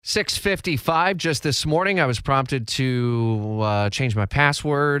6:55 just this morning, I was prompted to change my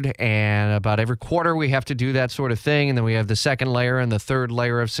password, and about every quarter we have to do that sort of thing, and then we have the second layer and the third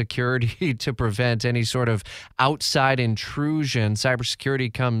layer of security to prevent any sort of outside intrusion.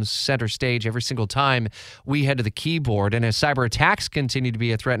 Cybersecurity comes center stage every single time we head to the keyboard, and as cyber attacks continue to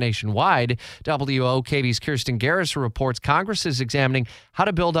be a threat nationwide, WOKB's Kirstin Garriss reports Congress is examining how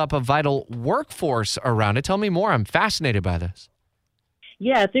to build up a vital workforce around it. Tell me more. I'm fascinated by this.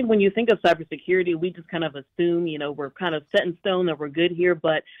 Yeah, I think when you think of cybersecurity, we just kind of assume, we're kind of set in stone that we're good here.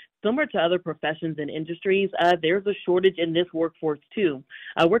 But similar to other professions and industries, there's a shortage in this workforce, too.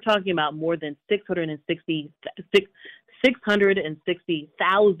 We're talking about more than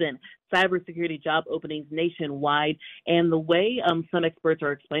 660,000 cybersecurity job openings nationwide. And the way some experts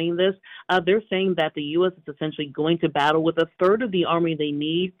are explaining this, they're saying that the U.S. is essentially going to battle with a third of the army they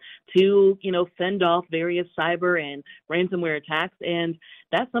need to, fend off various cyber and ransomware attacks. And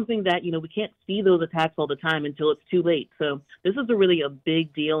that's something that, we can't see those attacks all the time until it's too late. So this is really a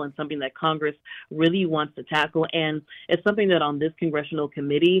big deal and something that Congress really wants to tackle. And it's something that on this congressional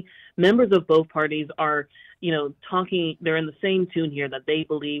committee, members of both parties are, talking, they're in the same tune here that they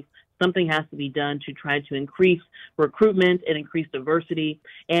believe something has to be done to try to increase recruitment and increase diversity.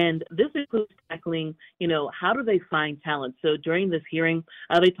 And this includes tackling, how do they find talent? So during this hearing,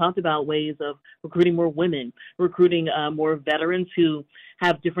 they talked about ways of recruiting more women, recruiting more veterans who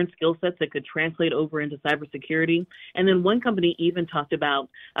have different skill sets that could translate over into cybersecurity. And then one company even talked about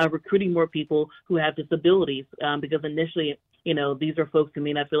recruiting more people who have disabilities because initially, these are folks who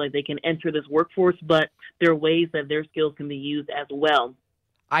may not feel like they can enter this workforce, but there are ways that their skills can be used as well.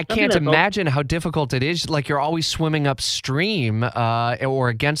 I can't imagine how difficult it is. Like you're always swimming upstream or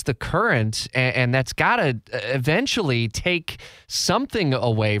against the current, and that's got to eventually take something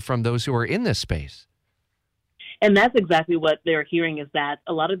away from those who are in this space. And that's exactly what they're hearing, is that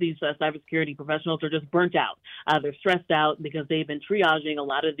a lot of these cybersecurity professionals are just burnt out. They're stressed out because they've been triaging a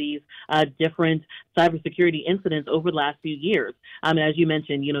lot of these different cybersecurity incidents over the last few years. As you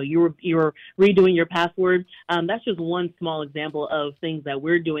mentioned, you're redoing your password. That's just one small example of things that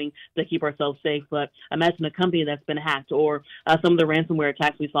we're doing to keep ourselves safe. But imagine a company that's been hacked, or some of the ransomware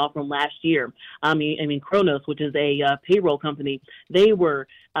attacks we saw from last year. Kronos, which is a payroll company, they were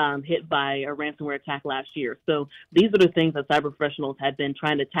hit by a ransomware attack last year. So these are the things that cyber professionals have been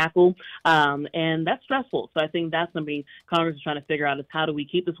trying to tackle, and that's stressful. So I think that's something Congress is trying to figure out, is how do we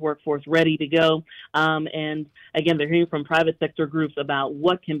keep this workforce ready to go? And again, they're hearing from private sector groups about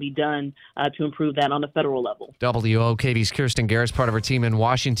what can be done to improve that on a federal level. WOKB's Kirstin Garriss, part of our team in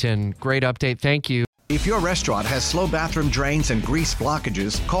Washington. Great update. Thank you. If your restaurant has slow bathroom drains and grease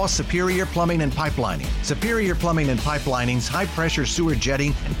blockages, call Superior Plumbing and Pipelining. Superior Plumbing and Pipelining's high-pressure sewer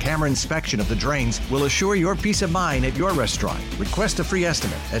jetting and camera inspection of the drains will assure your peace of mind at your restaurant. Request a free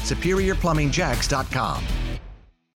estimate at SuperiorPlumbingJacks.com.